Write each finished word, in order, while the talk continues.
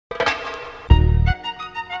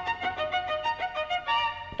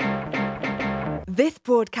This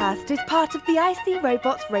broadcast is part of the IC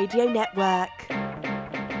Robots Radio Network.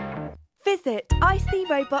 Visit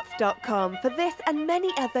icrobots.com for this and many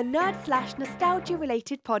other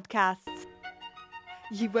nerd/nostalgia-related podcasts.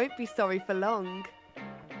 You won't be sorry for long.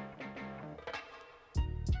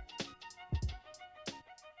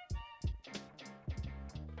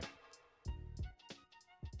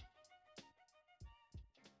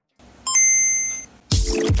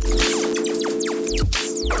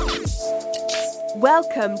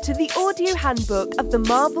 Welcome to the audio handbook of the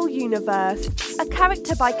Marvel Universe, a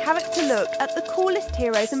character-by-character look at the coolest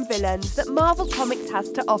heroes and villains that Marvel Comics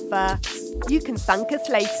has to offer. You can thank us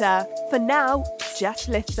later. For now, just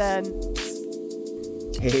listen.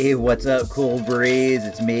 Hey, what's up, Cool Breeze?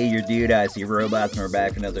 It's me, your dude, IC Robots, and we're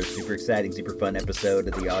back for another super exciting, super fun episode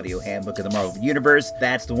of the audio handbook of the Marvel Universe.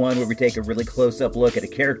 That's the one where we take a really close-up look at a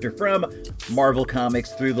character from Marvel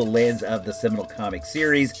Comics through the lens of the seminal comic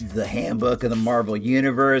series, the handbook of the Marvel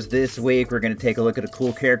Universe. This week, we're going to take a look at a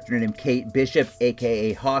cool character named Kate Bishop,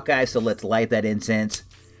 aka Hawkeye, so let's light that incense,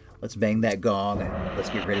 let's bang that gong,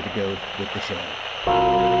 let's get ready to go with the show.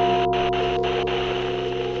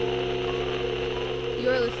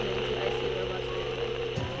 You're listening to IC Robots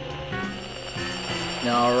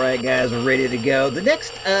Radio. Alright guys, we're ready to go. The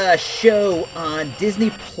next show on Disney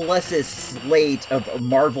Plus's slate of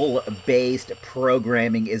Marvel-based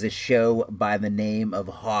programming is a show by the name of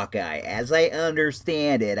Hawkeye. As I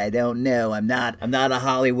understand it, I don't know, I'm not a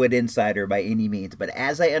Hollywood insider by any means, but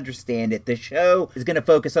as I understand it, the show is going to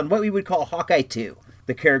focus on what we would call Hawkeye 2.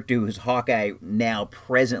 The character who's Hawkeye now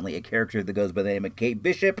presently, a character that goes by the name of Kate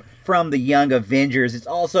Bishop from the Young Avengers. It's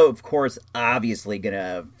also, of course, obviously going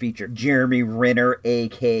to feature Jeremy Renner,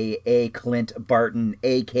 a.k.a. Clint Barton,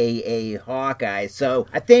 a.k.a. Hawkeye. So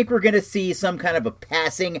I think we're going to see some kind of a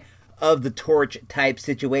passing of the torch type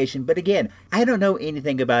situation. But again, I don't know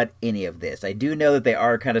anything about any of this. I do know that they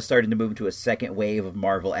are kind of starting to move into a second wave of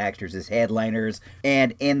Marvel actors as headliners.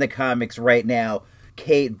 And in the comics right now,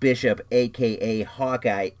 Kate Bishop, a.k.a.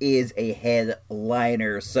 Hawkeye, is a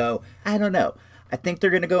headliner, so I don't know. I think they're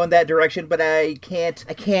going to go in that direction, but I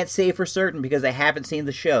can't say for certain because I haven't seen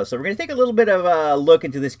the show. So we're going to take a little bit of a look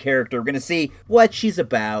into this character. We're going to see what she's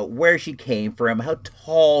about, where she came from, how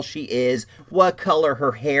tall she is, what color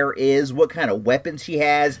her hair is, what kind of weapons she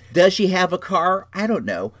has. Does she have a car? I don't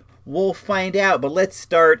know. We'll find out, but let's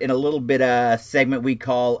start in a little bit segment we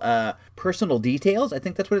call personal details. I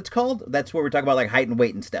think that's what it's called. That's where we're talking about like height and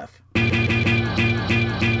weight and stuff.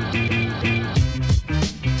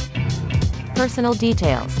 Personal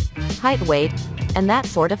details, height, weight, and that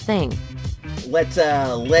sort of thing.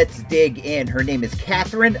 Let's dig in. Her name is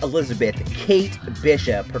Catherine Elizabeth Kate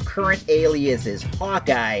Bishop. Her current alias is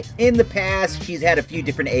Hawkeye. In the past, she's had a few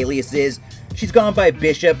different aliases. She's gone by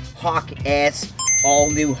Bishop, Hawk S,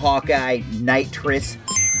 All New Hawkeye, Nitress,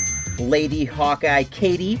 Lady Hawkeye,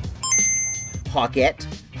 Katie, Hawkette,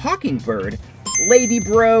 Hawkingbird, Lady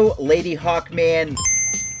Bro, Lady Hawkman,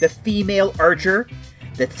 the Female Archer,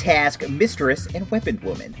 the Task Mistress, and Weapon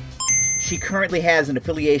Woman. She currently has an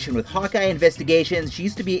affiliation with Hawkeye Investigations. She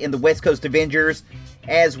used to be in the West Coast Avengers,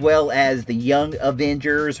 as well as the Young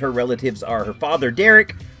Avengers. Her relatives are her father,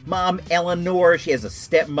 Derek, mom, Eleanor. She has a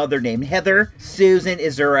stepmother named Heather. Susan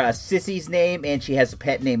is her sissy's name, and she has a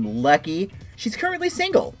pet named Lucky. She's currently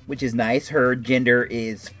single, which is nice. Her gender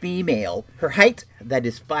is female. Her height, that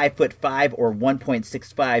is 5'5" or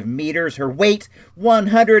 1.65 meters. Her weight,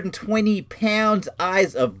 120 pounds.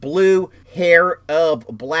 Eyes of blue, hair of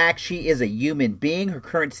black. She is a human being. Her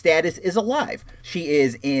current status is alive. She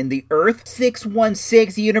is in the Earth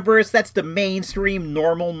 616 universe. That's the mainstream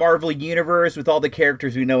normal Marvel universe with all the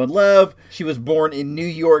characters we know and love. She was born in New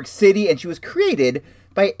York City, and she was created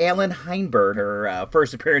by Alan Heinberg. Her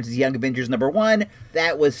first appearance is Young Avengers #1.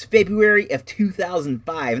 That was February of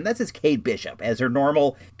 2005, and that's as Kate Bishop, as her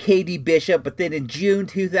normal Katie Bishop. But then in June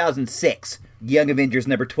 2006, Young Avengers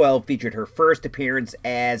 #12 featured her first appearance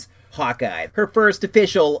as Hawkeye. Her first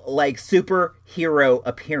official, superhero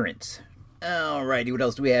appearance. Alrighty, what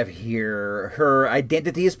else do we have here? Her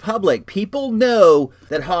identity is public. People know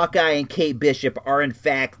that Hawkeye and Kate Bishop are in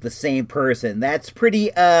fact the same person. That's pretty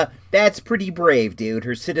brave, dude.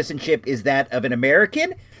 Her citizenship is that of an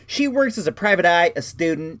American. She works as a private eye, a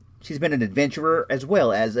student. She's been an adventurer as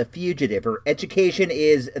well as a fugitive. Her education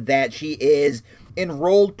is that she is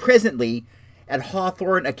enrolled presently at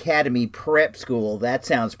Hawthorne Academy Prep School. That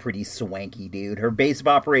sounds pretty swanky, dude. Her base of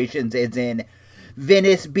operations is in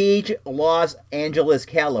Venice Beach, Los Angeles,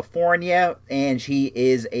 California, and she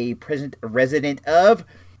is a present resident of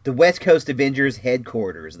the West Coast Avengers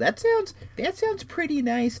headquarters. That sounds pretty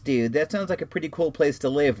nice, dude. That sounds like a pretty cool place to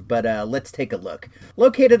live, but let's take a look.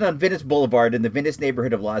 Located on Venice Boulevard in the Venice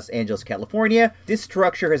neighborhood of Los Angeles, California, this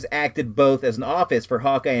structure has acted both as an office for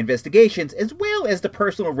Hawkeye investigations as well as the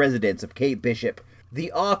personal residence of Kate Bishop.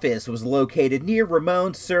 The office was located near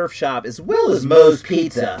Ramon's Surf Shop as well as Moe's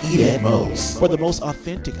Pizza. Eat at Moe's for the most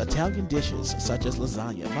authentic Italian dishes such as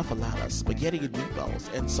lasagna, muffalata, spaghetti and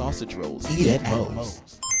meatballs, and sausage rolls. Eat at Moe's.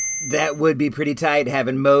 That would be pretty tight,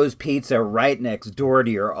 having Moe's Pizza right next door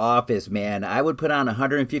to your office, man. I would put on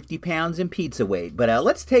 150 pounds in pizza weight. But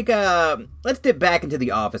let's dip back into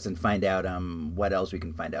the office and find out what else we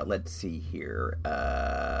can find out. Let's see here.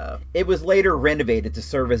 It was later renovated to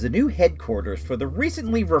serve as a new headquarters for the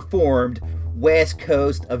recently reformed West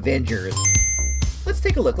Coast Avengers. Let's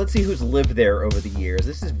take a look. Let's see who's lived there over the years.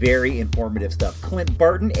 This is very informative stuff. Clint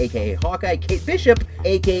Barton, a.k.a. Hawkeye. Kate Bishop,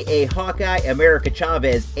 a.k.a. Hawkeye. America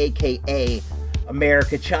Chavez, a.k.a.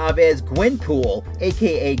 America Chavez. Gwenpool,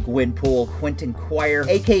 a.k.a. Gwenpool. Quentin Quire,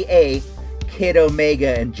 a.k.a. Kid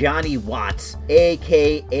Omega. And Johnny Watts,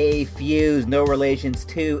 a.k.a. Fuse. No relations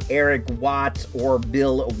to Eric Watts or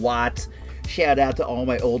Bill Watts. Shout out to all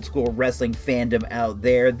my old school wrestling fandom out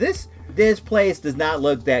there. This place does not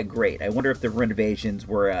look that great. I wonder if the renovations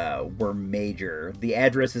were major. The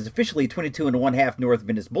address is officially 22 1/2 North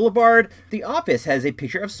Venice Boulevard. The office has a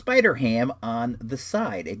picture of Spider-Ham on the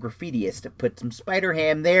side. A graffitiist put some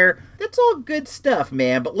Spider-Ham there. That's all good stuff,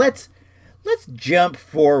 man. But let's jump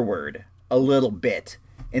forward a little bit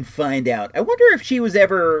and find out. I wonder if she was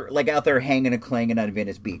ever out there hanging and clanging on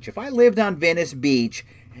Venice Beach. If I lived on Venice Beach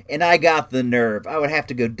and I got the nerve, I would have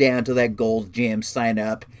to go down to that Gold's Gym, sign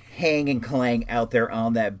up, hang and clang out there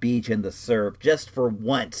on that beach in the surf. Just for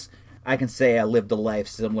once, I can say I lived a life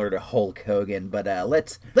similar to Hulk Hogan. But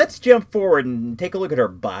let's jump forward and take a look at her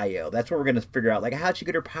bio. That's what we're gonna figure out. How'd she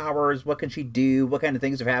get her powers? What can she do? What kind of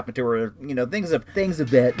things have happened to her? Things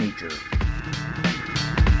of that nature.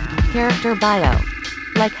 Character bio.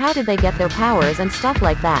 How did they get their powers and stuff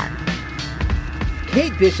like that?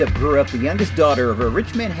 Kate Bishop grew up the youngest daughter of a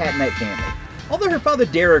rich Manhattanite family. Although her father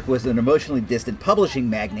Derek was an emotionally distant publishing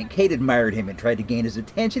magnate, Kate admired him and tried to gain his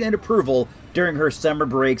attention and approval during her summer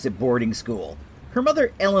breaks at boarding school. Her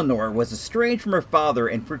mother Eleanor was estranged from her father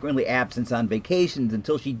and frequently absent on vacations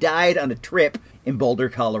until she died on a trip in Boulder,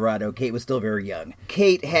 Colorado. Kate was still very young.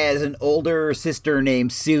 Kate has an older sister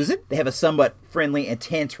named Susan. They have a somewhat friendly and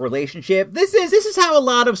tense relationship. This is how a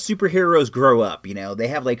lot of superheroes grow up, They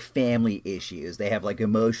have family issues. They have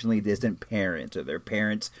emotionally distant parents, or their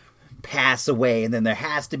parents pass away, and then there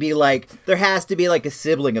has to be a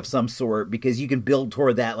sibling of some sort, because you can build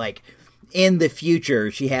toward that, in the future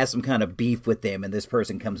she has some kind of beef with them and this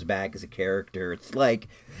person comes back as a character. It's like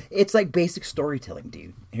basic storytelling,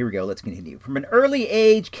 dude. Here we go, let's continue. From an early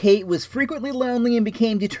age, Kate was frequently lonely and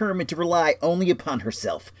became determined to rely only upon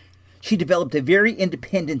herself. She developed a very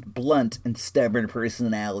independent, blunt, and stubborn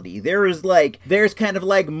personality. There's kind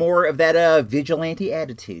of more of that vigilante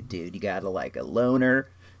attitude, dude. You gotta a loner.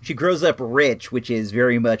 She grows up rich, which is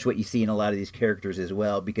very much what you see in a lot of these characters as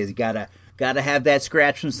well, because you gotta have that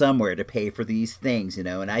scratch from somewhere to pay for these things,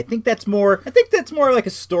 And I think that's more like a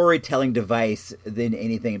storytelling device than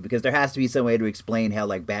anything, because there has to be some way to explain how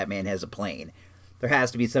Batman has a plane. There has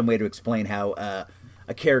to be some way to explain how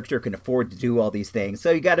a character can afford to do all these things. So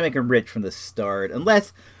you got to make him rich from the start,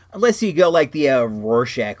 unless you go the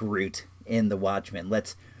Rorschach route in The Watchmen.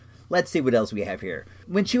 Let's see what else we have here.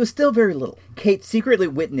 When she was still very little, Kate secretly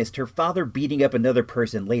witnessed her father beating up another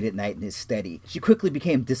person late at night in his study. She quickly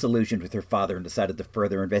became disillusioned with her father and decided to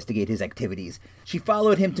further investigate his activities. She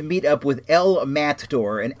followed him to meet up with El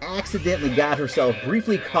Matador and accidentally got herself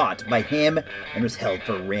briefly caught by him and was held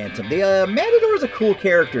for ransom. The Matador is a cool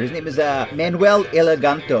character. His name is Manuel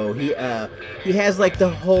Eleganto. He has the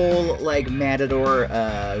whole Matador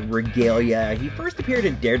regalia. He first appeared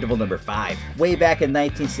in Daredevil #5 way back in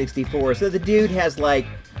 1964. So the dude has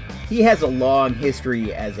he has a long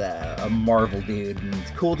history as a Marvel dude, and it's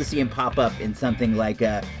cool to see him pop up in something like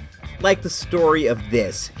the story of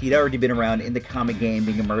this. He'd already been around in the comic game,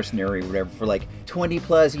 being a mercenary or whatever, for 20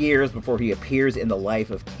 plus years before he appears in the life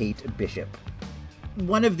of Kate Bishop.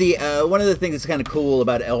 One of the things that's kind of cool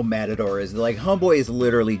about El Matador is Homeboy is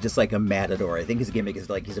literally just like a matador. I think his gimmick is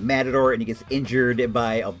he's a matador and he gets injured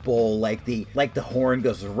by a bull, the horn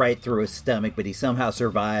goes right through his stomach, but he somehow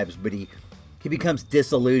survives. But he becomes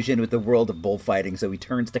disillusioned with the world of bullfighting, so he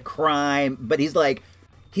turns to crime. But he's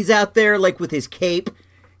out there with his cape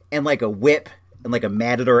and a whip, a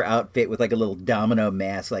Matador outfit with like a little domino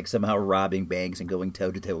mask, like somehow robbing banks and going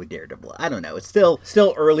toe to toe with Daredevil. I don't know. It's still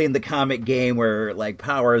early in the comic game where like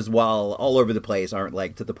powers, while all over the place, aren't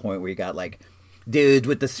like to the point where you got like dudes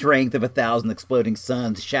with the strength of 1,000 exploding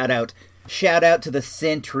suns. Shout out to the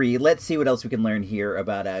Sentry. Let's see what else we can learn here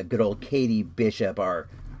about good old Katie Bishop, our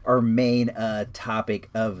main topic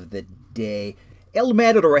of the day. El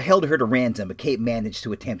Matador held her to ransom, but Kate managed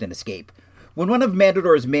to attempt an escape. When one of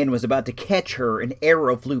Matador's men was about to catch her, an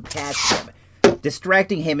arrow flew past him,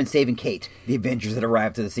 distracting him and saving Kate. The Avengers had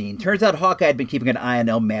arrived to the scene. Turns out Hawkeye had been keeping an eye on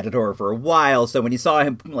El Matador for a while, so when he saw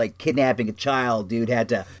him like kidnapping a child, dude had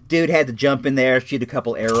to jump in there, shoot a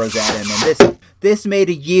couple arrows at him, and this made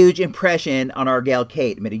a huge impression on our gal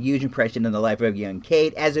Kate. It made a huge impression in the life of young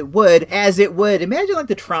Kate, as it would. Imagine like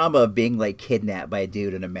the trauma of being like kidnapped by a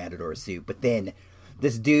dude in a Matador suit, but then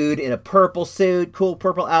this dude in a purple suit, cool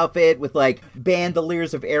purple outfit with like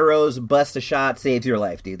bandoliers of arrows, busts a shot, saves your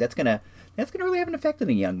life, dude. That's gonna really have an effect on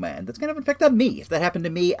a young man. That's gonna have an effect on me. If that happened to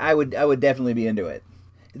me, I would definitely be into it.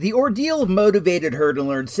 The ordeal motivated her to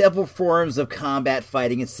learn several forms of combat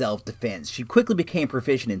fighting and self-defense. She quickly became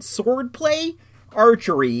proficient in swordplay,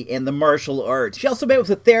 archery, and the martial arts. She also met with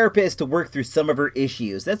a therapist to work through some of her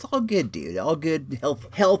issues. That's all good, dude. All good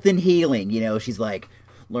health and healing. You know, she's like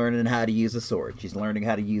learning how to use a sword. She's learning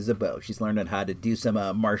how to use a bow. She's learning how to do some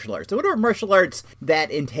martial arts. So whatever martial arts that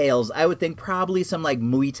entails, I would think probably some like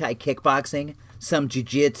Muay Thai kickboxing, some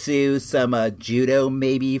jiu-jitsu, some judo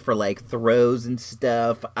maybe for like throws and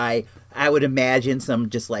stuff. I would imagine some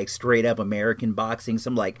just like straight up American boxing,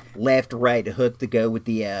 some like left right hook to go with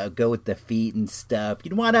the feet and stuff.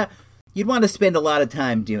 You'd want to spend a lot of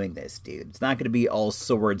time doing this, dude. It's not going to be all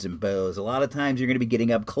swords and bows. A lot of times you're going to be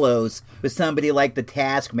getting up close with somebody like the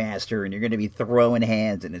Taskmaster, and you're going to be throwing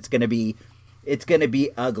hands, and it's going to be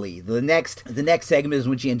ugly. The next segment is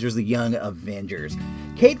when she enters the Young Avengers.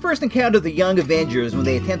 Kate first encountered the Young Avengers when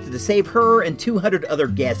they attempted to save her and 200 other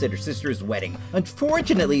guests at her sister's wedding.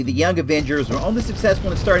 Unfortunately, the Young Avengers were only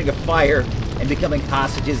successful in starting a fire and becoming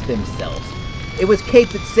hostages themselves. It was Kate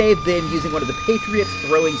that saved them using one of the Patriots'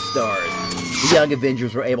 throwing stars. The Young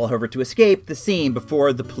Avengers were able, however, to escape the scene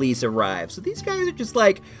before the police arrived. So these guys are just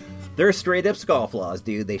like, they're straight up scofflaws,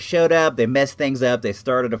 dude. They showed up, they messed things up, they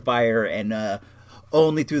started a fire, and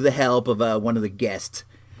only through the help of one of the guests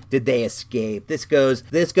did they escape. This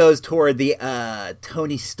goes toward the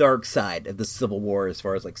Tony Stark side of the Civil War as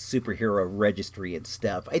far as like superhero registry and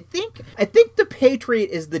stuff. I think the Patriot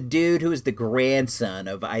is the dude who is the grandson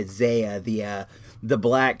of Isaiah, the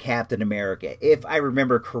Black Captain America. If I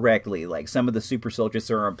remember correctly, like some of the super soldier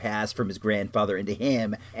serum passed from his grandfather into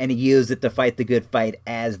him, and he used it to fight the good fight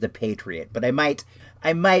as the Patriot. But I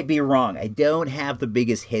might be wrong. I don't have the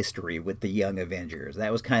biggest history with the Young Avengers.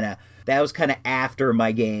 That was kind of after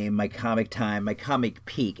my game, my comic time, my comic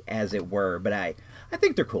peak, as it were. But I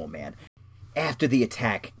think they're cool, man. After the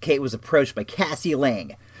attack, Kate was approached by Cassie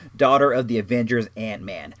Lang, daughter of the Avengers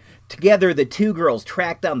Ant-Man. Together, the two girls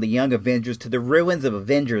tracked down the Young Avengers to the ruins of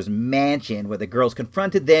Avengers Mansion, where the girls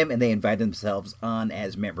confronted them and they invited themselves on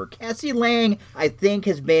as member. Cassie Lang, I think,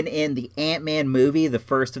 has been in the Ant-Man movie, the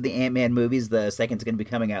first of the Ant-Man movies. The second's going to be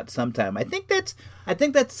coming out sometime. I think that's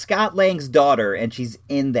Scott Lang's daughter, and she's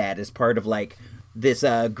in that as part of like this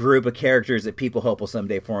group of characters that people hope will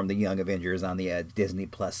someday form the Young Avengers on the Disney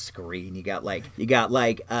Plus screen. You got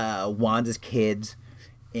Wanda's kids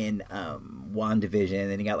in WandaVision,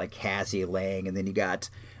 and then you got like Cassie Lang, and then you got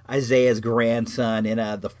Isaiah's grandson in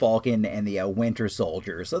the Falcon and the Winter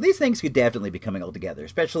Soldier. So these things could definitely be coming all together,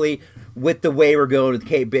 especially with the way we're going with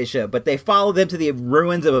Kate Bishop. But they follow them to the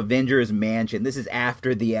ruins of Avengers Mansion. This is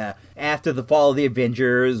after the fall of the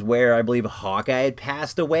Avengers, where I believe Hawkeye had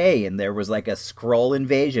passed away, and there was like a Skrull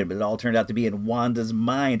invasion, but it all turned out to be in Wanda's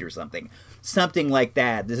mind or something like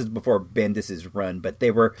that. This is before Bendis' run, but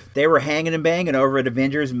they were hanging and banging over at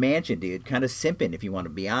Avengers Mansion, dude. Kind of simping, if you want to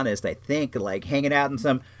be honest. I think like hanging out in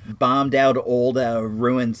some bombed out old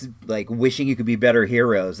ruins, like wishing you could be better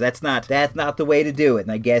heroes. That's not the way to do it.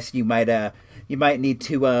 And I guess you might need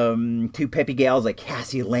two peppy gals like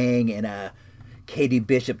Cassie Lang and Katie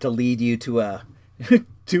Bishop to lead you to a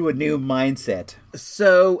new mindset.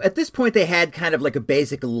 So at this point, they had kind of like a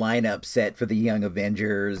basic lineup set for the Young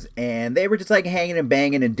Avengers, and they were just like hanging and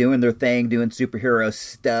banging and doing their thing, doing superhero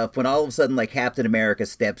stuff, when all of a sudden like Captain America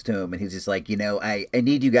steps to him and he's just like, I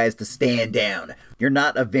need you guys to stand down. You're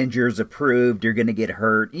not Avengers approved. You're gonna get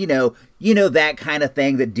hurt. You know that kind of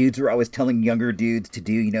thing that dudes are always telling younger dudes to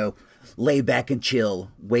do. lay back and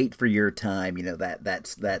chill, wait for your time,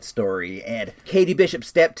 that's that story. And Katie Bishop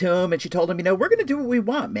stepped to him and she told him, we're going to do what we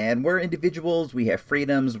want, man. We're individuals, we have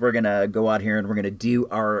freedoms, we're going to go out here and we're going to do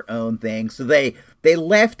our own thing. So they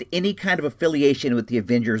left any kind of affiliation with the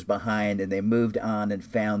Avengers behind and they moved on and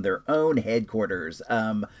found their own headquarters.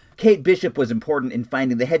 Kate Bishop was important in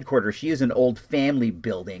finding the headquarters. She is an old family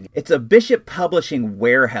building. It's a Bishop Publishing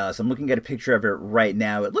warehouse. I'm looking at a picture of it right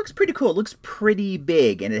now. It looks pretty cool. It looks pretty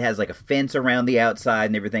big, and it has like a fence around the outside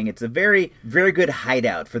and everything. It's a very, very good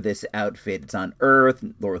hideout for this outfit. It's on Earth,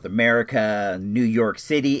 North America, New York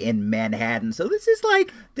City, and Manhattan. So this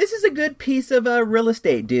is a good piece of real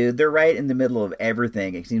estate, dude. They're right in the middle of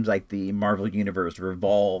everything. It seems like the Marvel Universe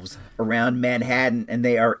revolves around Manhattan, and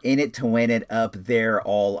they are in it to win it up there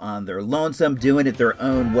all on their lonesome, doing it their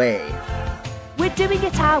own way. We're doing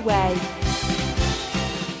it our way.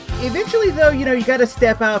 Eventually, though, you got to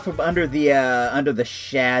step out from under the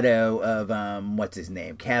shadow of what's his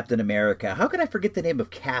name, Captain America. How could I forget the name of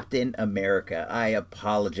Captain America? I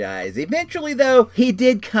apologize. Eventually, though, he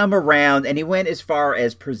did come around, and he went as far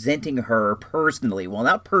as presenting her personally. Well,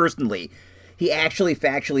 not personally. He actually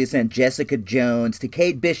factually sent Jessica Jones to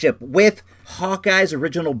Kate Bishop with Hawkeye's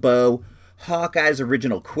original bow, Hawkeye's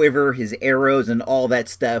original quiver, his arrows, and all that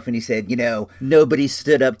stuff. And he said, nobody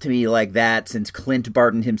stood up to me like that since Clint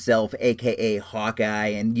Barton himself, a.k.a. Hawkeye.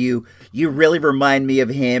 And you really remind me of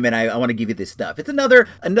him, and I want to give you this stuff. It's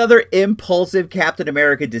another impulsive Captain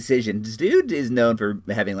America decision. This dude is known for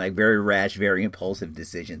having very rash, very impulsive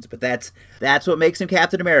decisions. But that's what makes him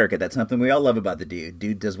Captain America. That's something we all love about the dude.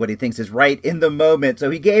 Dude does what he thinks is right in the moment. So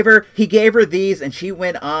he gave her these, and she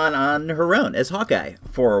went on her own as Hawkeye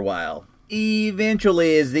for a while.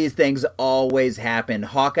 Eventually, as these things always happen,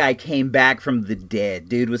 Hawkeye came back from the dead.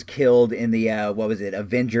 Dude was killed in the,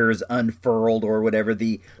 Avengers Unfurled, or whatever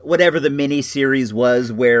the mini-series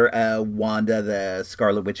was where Wanda, the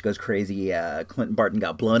Scarlet Witch, goes crazy. Clinton Barton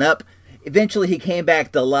got blown up. Eventually, he came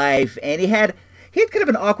back to life, and he had kind of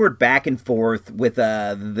an awkward back and forth with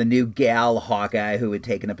the new gal Hawkeye who had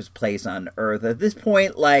taken up his place on Earth. At this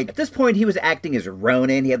point, he was acting as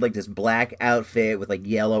Ronin. He had this black outfit with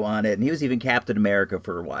yellow on it, and he was even Captain America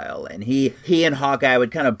for a while. And he and Hawkeye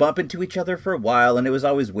would kind of bump into each other for a while, and it was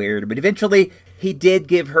always weird. But eventually, he did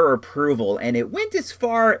give her approval, and it went as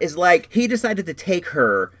far as he decided to take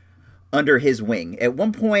her under his wing. At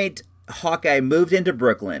one point, Hawkeye moved into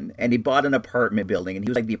Brooklyn and he bought an apartment building, and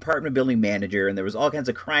he was the apartment building manager, and there was all kinds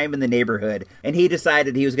of crime in the neighborhood, and he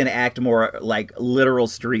decided he was going to act more like literal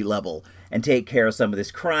street level and take care of some of this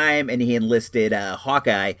crime, and he enlisted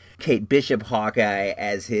Hawkeye, Kate Bishop Hawkeye,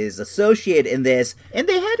 as his associate in this, and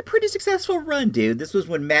they had a pretty successful run, dude. This was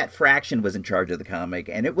when Matt Fraction was in charge of the comic,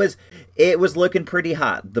 and it was looking pretty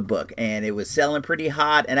hot, the book, and it was selling pretty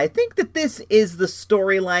hot, and I think that this is the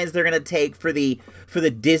storylines they're going to take for the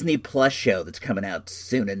Disney Plus show that's coming out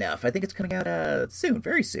soon enough. I think it's coming out soon,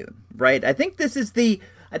 very soon, right? I think this is the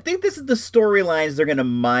storylines they're going to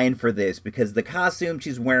mine for this, because the costume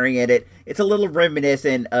she's wearing it's a little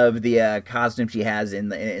reminiscent of the costume she has in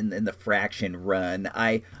the Fraction run.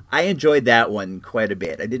 I enjoyed that one quite a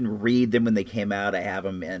bit. I didn't read them when they came out. I have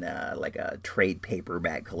them in a trade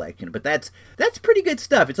paperback collection, but that's pretty good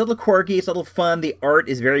stuff. It's a little quirky. It's a little fun. The art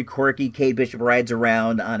is very quirky. Kate Bishop rides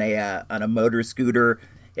around on a motor scooter.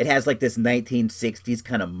 It has this 1960s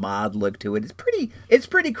kind of mod look to it. It's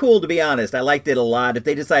pretty cool, to be honest. I liked it a lot. If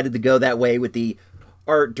they decided to go that way with the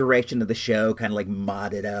art direction of the show, kind of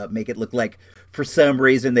mod it up, make it look like for some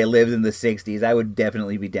reason they lived in the 60s, I would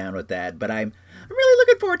definitely be down with that. But I'm really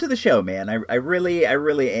looking forward to the show, man. I really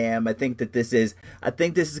am. I think this is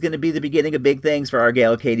going to be the beginning of big things for our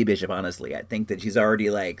gal Katie Bishop, honestly. I think that she's already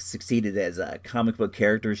succeeded as a comic book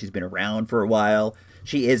character. She's been around for a while.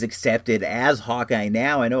 She is accepted as Hawkeye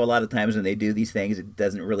now. I know a lot of times when they do these things, it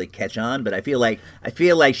doesn't really catch on, but I feel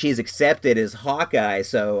like she's accepted as Hawkeye.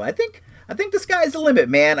 So I think the sky's the limit,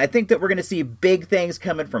 man. I think that we're going to see big things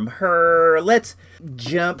coming from her. Let's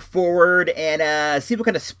jump forward and see what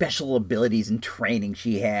kind of special abilities and training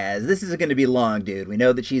she has. This isn't going to be long, dude. We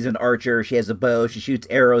know that she's an archer. She has a bow. She shoots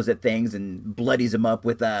arrows at things and bloodies them up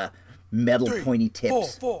with metal pointy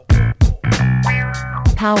tips.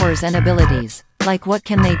 Powers and abilities. What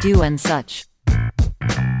can they do and such?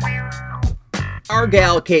 Our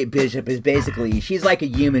gal, Kate Bishop, is she's like a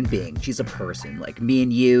human being. She's a person, like me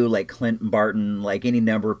and you, like Clinton Barton, like any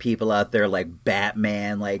number of people out there, like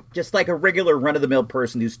Batman, just like a regular run-of-the-mill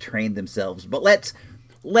person who's trained themselves. But let's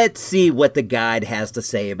see what the guide has to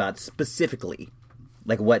say about specifically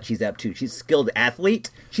what she's up to. She's a skilled athlete.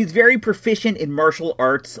 She's very proficient in martial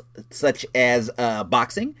arts such as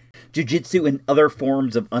boxing, jiu-jitsu, and other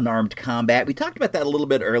forms of unarmed combat. We talked about that a little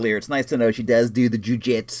bit earlier. It's nice to know she does do the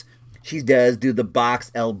jiu-jitsu. She does do the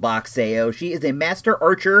box el boxeo. She is a master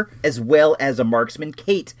archer as well as a marksman.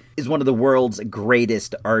 Kate is one of the world's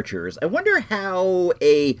greatest archers. I wonder how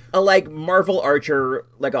a like Marvel archer,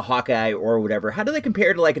 like a Hawkeye or whatever, how do they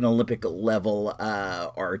compare to like an Olympic level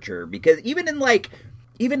archer? Because even in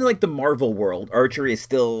the Marvel world, archery is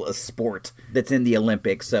still a sport that's in the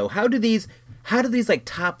Olympics. So how do these like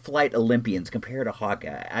top flight Olympians compare to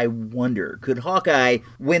Hawkeye? I wonder, could Hawkeye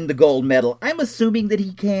win the gold medal? I'm assuming that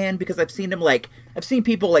he can, because I've seen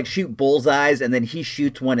people like shoot bullseyes and then he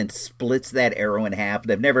shoots one and splits that arrow in half.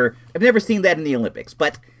 And I've never seen that in the Olympics,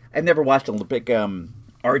 but I've never watched Olympic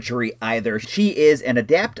archery either. She is an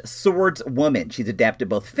adept swordswoman. She's adept to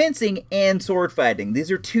both fencing and sword fighting.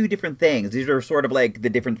 These are two different things. These are sort of like the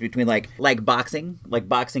difference between like boxing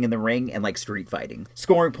in the ring, and like street fighting.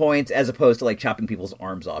 Scoring points as opposed to like chopping people's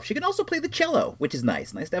arms off. She can also play the cello, which is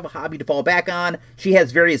nice. Nice to have a hobby to fall back on. She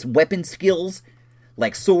has various weapon skills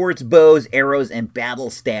like swords, bows, arrows, and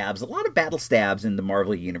battle stabs. A lot of battle stabs in the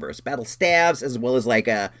Marvel Universe. Battle stabs as well as like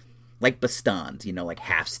bastons, like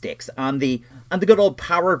half sticks. On the good old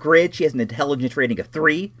power grid, she has an intelligence rating of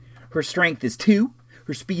 3. Her strength is 2.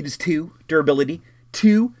 Her speed is 2. Durability,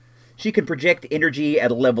 2. She can project energy at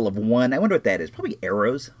a level of 1. I wonder what that is. Probably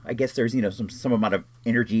arrows. I guess there's, some amount of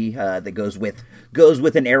energy that goes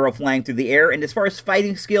with an arrow flying through the air. And as far as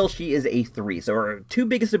fighting skill, she is a 3. So her two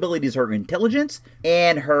biggest abilities are her intelligence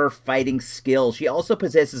and her fighting skill. She also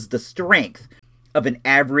possesses the strength of an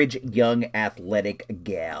average young athletic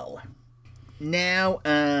gal. Now,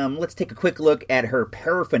 let's take a quick look at her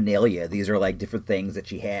paraphernalia. These are like different things that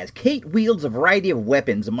she has. Kate wields a variety of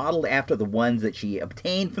weapons modeled after the ones that she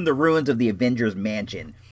obtained from the ruins of the Avengers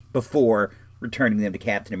Mansion before returning them to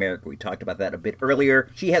Captain America. We talked about that a bit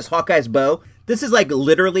earlier. She has Hawkeye's bow. This is like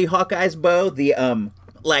literally Hawkeye's bow, the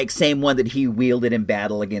same one that he wielded in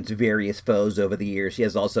battle against various foes over the years. She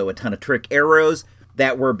has also a ton of trick arrows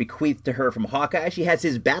that were bequeathed to her from Hawkeye. She has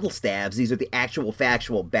his battle stabs. These are the actual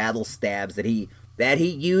factual battle stabs that he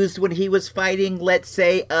used when he was fighting, let's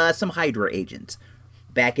say, some Hydra agents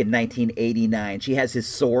back in 1989. She has his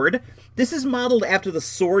sword. This is modeled after the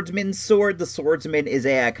Swordsman's sword. The Swordsman is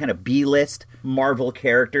a kind of B-list Marvel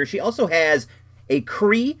character. She also has a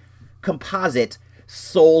Kree composite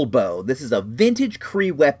soul bow. This is a vintage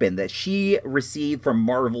Kree weapon that she received from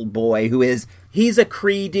Marvel Boy, he's a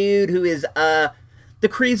Kree dude who is, the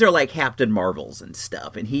Krees are like Captain Marvels and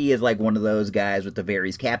stuff, and he is like one of those guys with the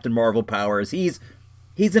various Captain Marvel powers. He's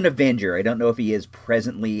an Avenger. I don't know if he is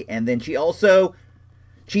presently. And then she also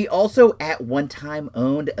at one time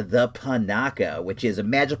owned the Panaka, which is a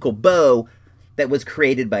magical bow that was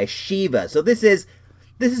created by Shiva. So this is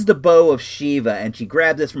the bow of Shiva, and she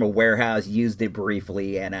grabbed this from a warehouse, used it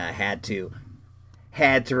briefly, and had to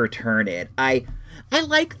return it. I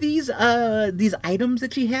like these items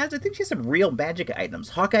that she has. I think she has some real magic items.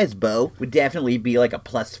 Hawkeye's bow would definitely be like a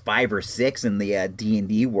 +5 or 6 in the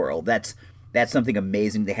D&D world. That's something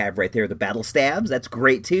amazing to have right there. The battle stabs, that's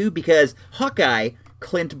great too, because Hawkeye,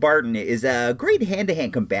 Clint Barton, is a great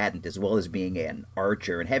hand-to-hand combatant as well as being an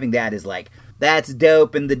archer, and having that is like, that's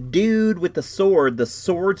dope. And the dude with the sword, the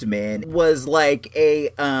swordsman, was like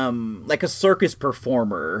a circus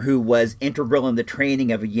performer who was integral in the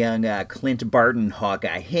training of a young Clint Barton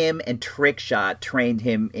Hawkeye. Him and Trickshot trained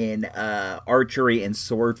him in archery and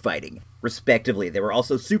sword fighting, respectively. They were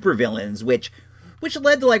also supervillains, which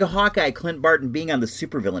led to like a Hawkeye, Clint Barton being on the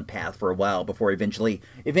supervillain path for a while before eventually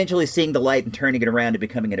seeing the light and turning it around and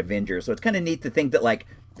becoming an Avenger. So it's kind of neat to think that like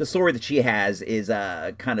the sword that she has is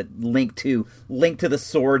kind of linked to the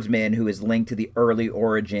swordsman, who is linked to the early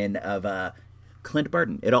origin of Clint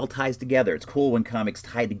Barton. It all ties together. It's cool when comics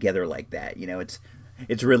tie together like that.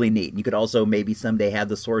 It's really neat. And you could also maybe someday have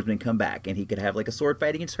the swordsman come back, and he could have like a sword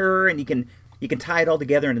fight against her, and you can tie it all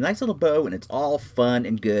together in a nice little bow, and it's all fun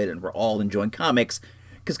and good, and we're all enjoying comics,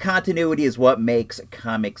 because continuity is what makes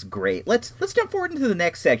comics great. Let's jump forward into the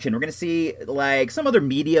next section. We're going to see like some other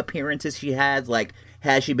media appearances she has, like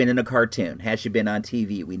has she been in a cartoon? Has she been on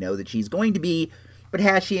TV? We know that she's going to be, but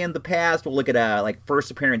has she in the past? We'll look at like first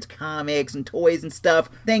appearance comics and toys and stuff,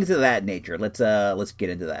 things of that nature. Let's get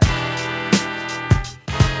into that.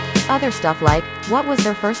 Other stuff like, what was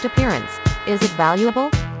their first appearance? Is it valuable?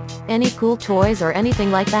 Any cool toys or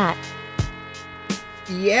anything like that?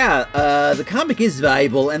 Yeah, the comic is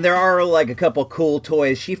valuable, and there are like a couple cool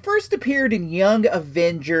toys. She first appeared in Young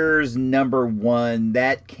Avengers #1.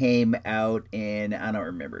 That came out in, I don't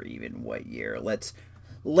remember even what year. Let's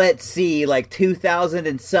let's see, like 2000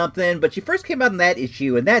 and something, but she first came out in that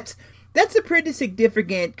issue, and that's a pretty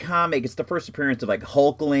significant comic. It's the first appearance of like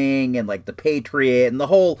Hulkling and like the Patriot and the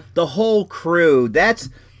whole crew. That's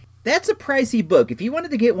a pricey book. If you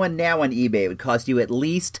wanted to get one now on eBay, it would cost you at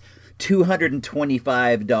least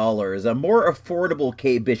 $225. A more affordable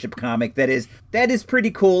Kate Bishop comic that is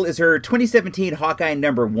pretty cool is her 2017 Hawkeye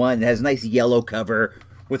 #1. It has a nice yellow cover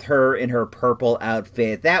with her in her purple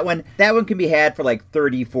outfit. That one can be had for like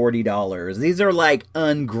 $30, $40. These are like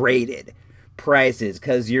ungraded prices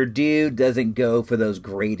because your dude doesn't go for those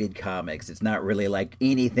graded comics. It's not really like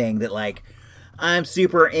anything that like I'm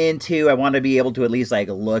super into. I want to be able to at least like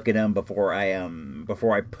look at them before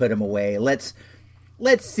I put them away. Let's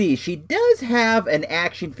see. She does have an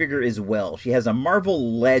action figure as well. She has a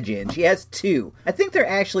Marvel Legend. She has two. I think they're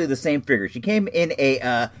actually the same figure. She came in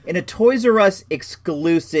a Toys R Us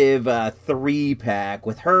exclusive 3-pack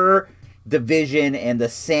with her, the Vision, and the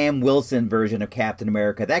Sam Wilson version of Captain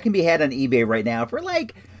America. That can be had on eBay right now for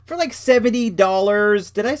like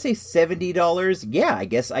 $70. Did I say $70? Yeah, I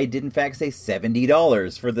guess I did in fact say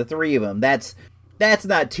 $70 for the three of them. That's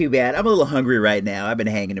not too bad. I'm a little hungry right now. I've been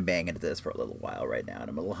hanging and banging at this for a little while right now, and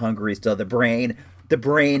I'm a little hungry still. The brain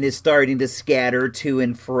is starting to scatter to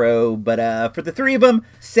and fro, but for the three of them,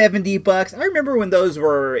 $70. I remember when those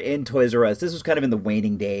were in Toys R Us. This was kind of in the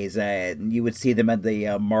waning days. You would see them at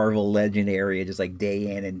the Marvel Legend area just like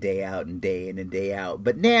day in and day out and day in and day out.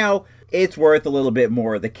 But now it's worth a little bit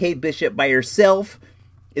more. The Kate Bishop by herself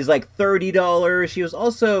is like $30. She was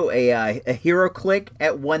also a HeroClix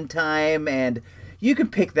at one time, and you can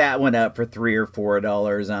pick that one up for $3 or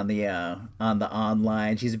 $4 on the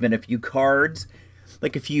online. She's been a few cards,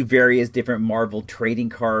 like a few various different Marvel trading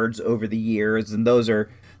cards over the years, and those are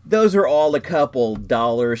all a couple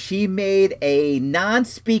dollars. She made a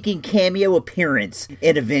non-speaking cameo appearance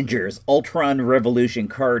in Avengers Ultron Revolution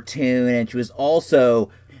cartoon, and she was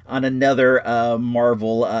also on another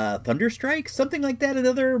Marvel Thunderstrike, something like that,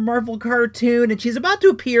 another Marvel cartoon, and she's about to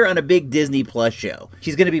appear on a big Disney Plus show.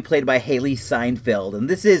 She's going to be played by Haley Steinfeld, and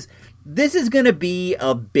this is going to be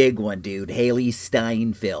a big one, dude. Haley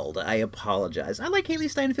Steinfeld. I apologize. I like Haley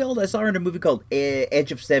Steinfeld. I saw her in a movie called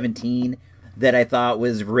Edge of 17 that I thought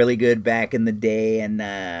was really good back in the day,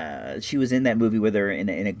 and she was in that movie with her in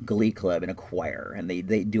a glee club, in a choir, and they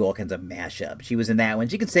do all kinds of mashups. She was in that one.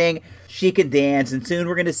 She can sing, she can dance, and soon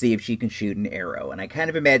we're going to see if she can shoot an arrow, and I kind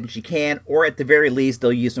of imagine she can, or at the very least,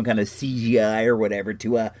 they'll use some kind of CGI or whatever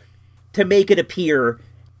to make it appear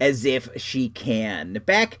as if she can.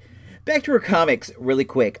 Back to her comics really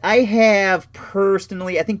quick. I have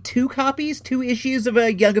personally, I think 2 issues of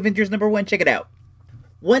Young Avengers #1. Check it out.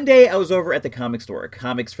 One day I was over at the comic store,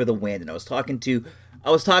 Comics for the Win, and I was talking to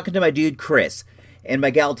my dude Chris and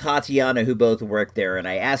my gal Tatiana, who both worked there, and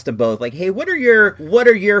I asked them both, like, hey, what are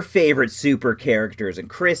your favorite super characters? And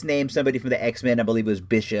Chris named somebody from the X-Men, I believe it was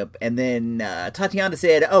Bishop, and then Tatiana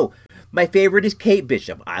said, oh, my favorite is Kate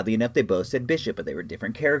Bishop. Oddly enough, they both said Bishop, but they were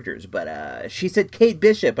different characters. But she said Kate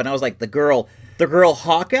Bishop, and I was like, the girl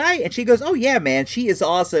Hawkeye? And she goes, oh yeah, man, she is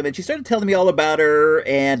awesome. And she started telling me all about her,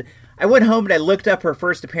 and I went home and I looked up her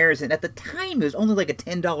first appearance, and at the time it was only like a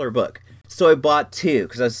 $10 book. So I bought 2,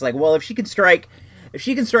 because I was like, well, if she can strike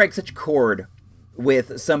such a chord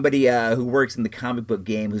with somebody who works in the comic book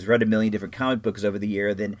game, who's read a million different comic books over the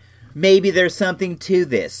year, then maybe there's something to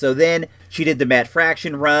this. So then she did the Matt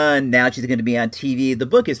Fraction run. Now she's going to be on TV. The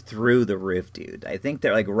book is through the roof, dude. I think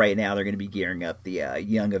they're like right now they're going to be gearing up the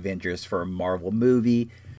Young Avengers for a Marvel movie.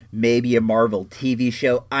 Maybe a Marvel TV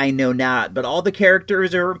show, I know not, but all the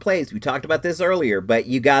characters are in place. We talked about this earlier, but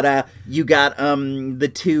you got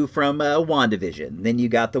the 2 from WandaVision, then you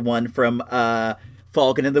got the one from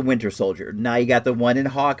Falcon and the Winter Soldier. Now you got the one in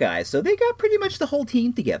Hawkeye. So they got pretty much the whole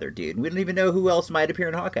team together, dude. We don't even know who else might appear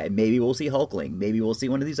in Hawkeye. Maybe we'll see Hulkling. Maybe we'll see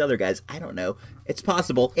one of these other guys. I don't know. It's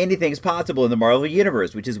possible. Anything's possible in the Marvel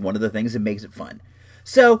Universe, which is one of the things that makes it fun.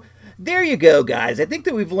 So there you go, guys. I think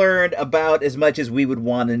that we've learned about as much as we would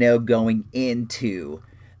want to know going into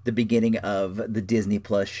the beginning of the Disney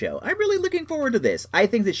Plus show. I'm really looking forward to this. I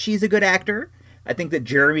think that she's a good actor. I think that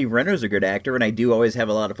Jeremy Renner's a good actor, and I do always have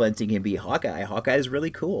a lot of fun seeing him be Hawkeye. Hawkeye is really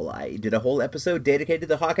cool. I did a whole episode dedicated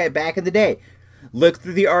to Hawkeye back in the day. Look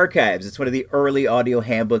through the archives. It's one of the early audio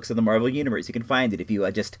handbooks of the Marvel Universe. You can find it if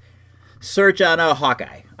you just search on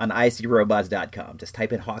Hawkeye on icrobots.com. Just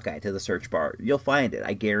type in Hawkeye to the search bar. You'll find it.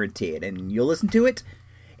 I guarantee it. And you'll listen to it,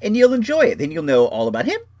 and you'll enjoy it. Then you'll know all about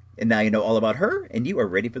him, and now you know all about her, and you are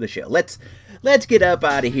ready for the show. Let's get up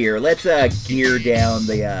out of here. Let's gear down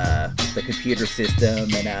the computer system,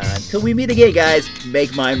 and until we meet again, guys,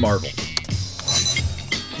 make mine Marvel. Eat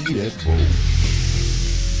that bowl.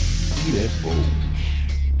 Eat that bowl.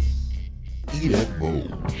 Eat at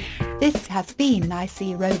Moe's. This has been an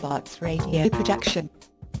IC Robots Radio production.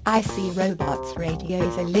 IC Robots Radio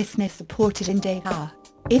is a listener-supported endeavor.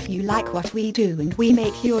 If you like what we do and we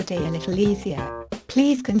make your day a little easier,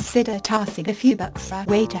 please consider tossing a few bucks our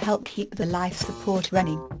way to help keep the life support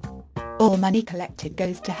running. All money collected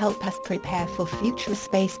goes to help us prepare for future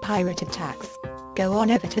space pirate attacks. Go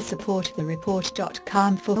on over to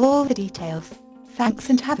supportthereport.com for all the details. Thanks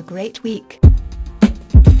and have a great week.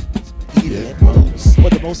 Eat at Moe's for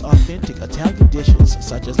the most authentic Italian dishes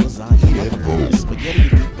such as lasagna, macaroni, spaghetti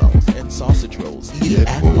and meatballs, and sausage rolls. Eat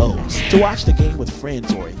at Moe's. To watch the game with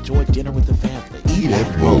friends or enjoy dinner with the family. Eat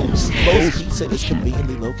at Moe's. Moe's Pizza is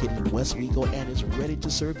conveniently located in Westwego and is ready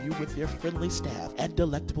to serve you with their friendly staff and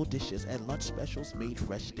delectable dishes and lunch specials made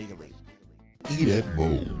fresh daily. Eat at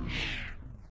Moe's.